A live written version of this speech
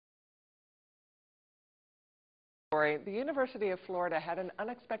The University of Florida had an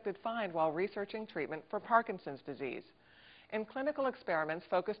unexpected find while researching treatment for Parkinson's disease. In clinical experiments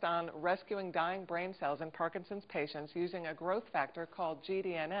focused on rescuing dying brain cells in Parkinson's patients using a growth factor called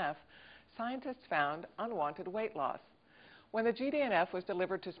GDNF, scientists found unwanted weight loss. When the GDNF was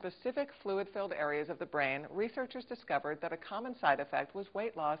delivered to specific fluid-filled areas of the brain, researchers discovered that a common side effect was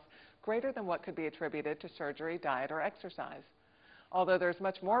weight loss greater than what could be attributed to surgery, diet, or exercise. Although there's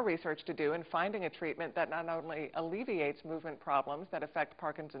much more research to do in finding a treatment that not only alleviates movement problems that affect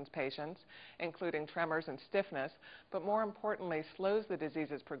Parkinson's patients, including tremors and stiffness, but more importantly slows the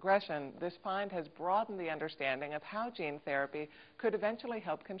disease's progression, this find has broadened the understanding of how gene therapy could eventually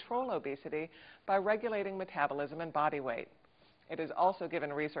help control obesity by regulating metabolism and body weight. It has also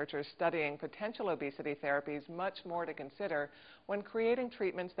given researchers studying potential obesity therapies much more to consider when creating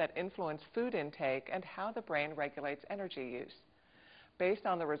treatments that influence food intake and how the brain regulates energy use. Based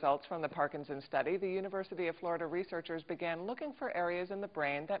on the results from the Parkinson study, the University of Florida researchers began looking for areas in the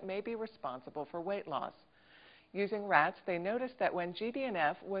brain that may be responsible for weight loss. Using rats, they noticed that when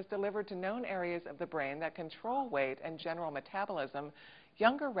GDNF was delivered to known areas of the brain that control weight and general metabolism,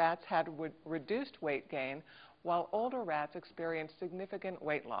 younger rats had reduced weight gain, while older rats experienced significant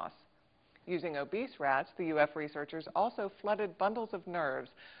weight loss. Using obese rats, the UF researchers also flooded bundles of nerves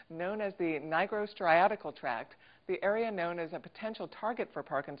known as the nigrostriatal tract, the area known as a potential target for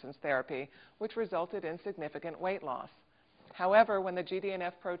Parkinson's therapy, which resulted in significant weight loss. However, when the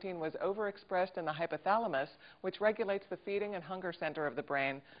GDNF protein was overexpressed in the hypothalamus, which regulates the feeding and hunger center of the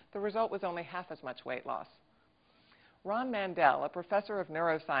brain, the result was only half as much weight loss. Ron Mandel, a professor of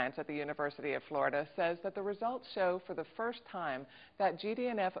neuroscience at the University of Florida, says that the results show for the first time that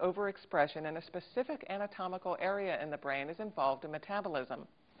GDNF overexpression in a specific anatomical area in the brain is involved in metabolism.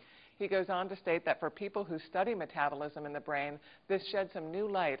 He goes on to state that for people who study metabolism in the brain, this sheds some new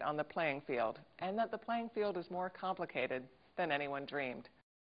light on the playing field, and that the playing field is more complicated than anyone dreamed.